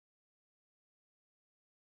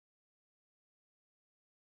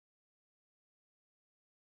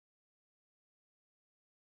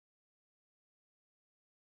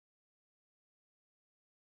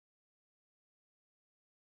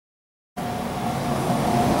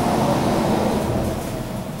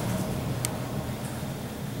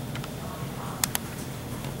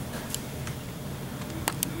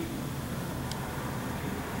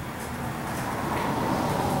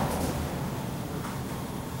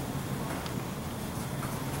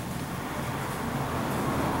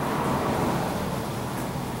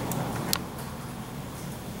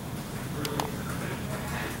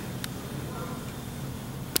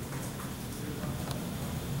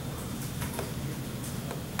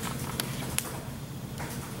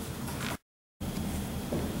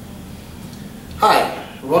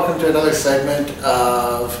Welcome to another segment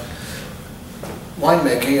of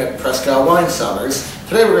winemaking at Presque Wine Cellars.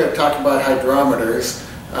 Today we're going to talk about hydrometers.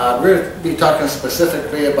 We're going to be talking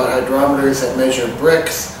specifically about hydrometers that measure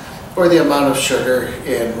Brix, or the amount of sugar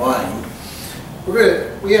in wine.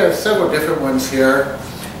 We have several different ones here.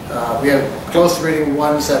 We have close reading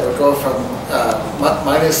ones that will go from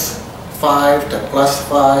 -5 to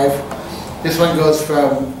 +5. This one goes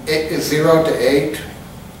from 0 to 8,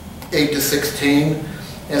 8 to 16,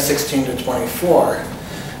 and 16 to 24.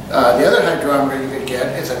 The other hydrometer you could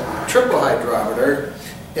get is a triple hydrometer,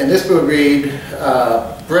 and this will read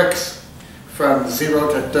Brix from 0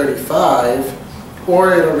 to 35,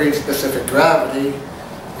 or it'll read specific gravity,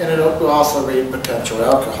 and it will also read potential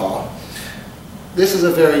alcohol. This is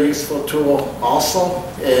a very useful tool also,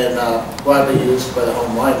 and widely used by the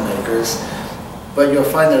home winemakers, but you'll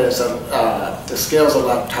find that it's the scale's a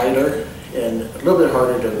lot tighter and a little bit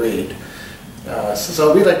harder to read.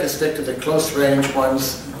 So we like to stick to the close range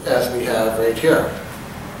ones as we have right here.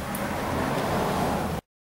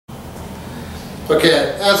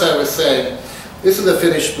 Okay, as I was saying, this is a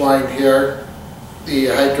finished wine here. The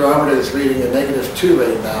hydrometer is reading a -2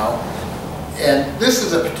 right now, and this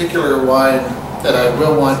is a particular wine that I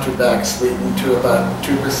will want to back sweeten to about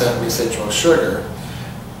 2% residual sugar.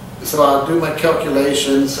 So I'll do my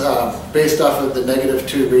calculations based off of the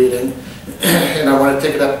 -2 reading, and I want to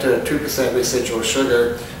take it up to 2% residual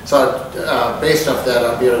sugar. So based off that,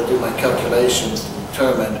 I'll be able to do my calculations to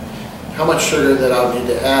determine how much sugar that I'll need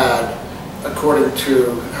to add according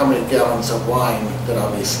to how many gallons of wine that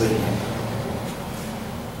I'll be sweetening.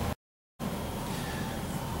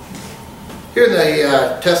 Here in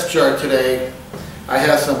the test jar today, I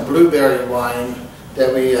have some blueberry wine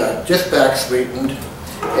that we just back sweetened,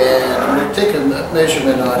 and I'm going to take a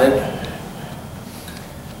measurement on it.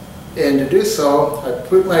 And to do so, I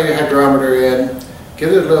put my hydrometer in,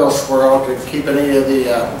 give it a little swirl to keep any of the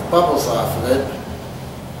bubbles off of it.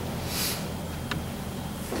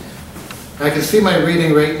 I can see my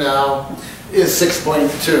reading right now is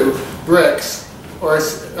 6.2 Brix, or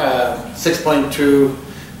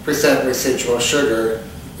 6.2% residual sugar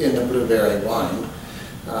in the blueberry wine.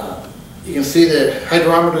 You can see the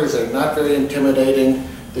hydrometers are not very intimidating.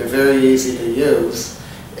 They're very easy to use,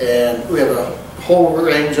 and we have a whole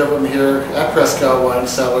range of them here at Presque Wine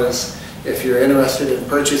Cellars if you're interested in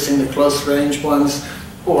purchasing the close range ones,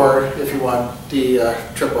 or if you want the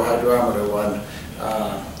triple hydrometer one.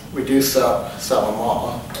 We do sell them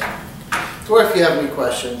all. Or if you have any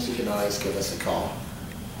questions, you can always give us a call.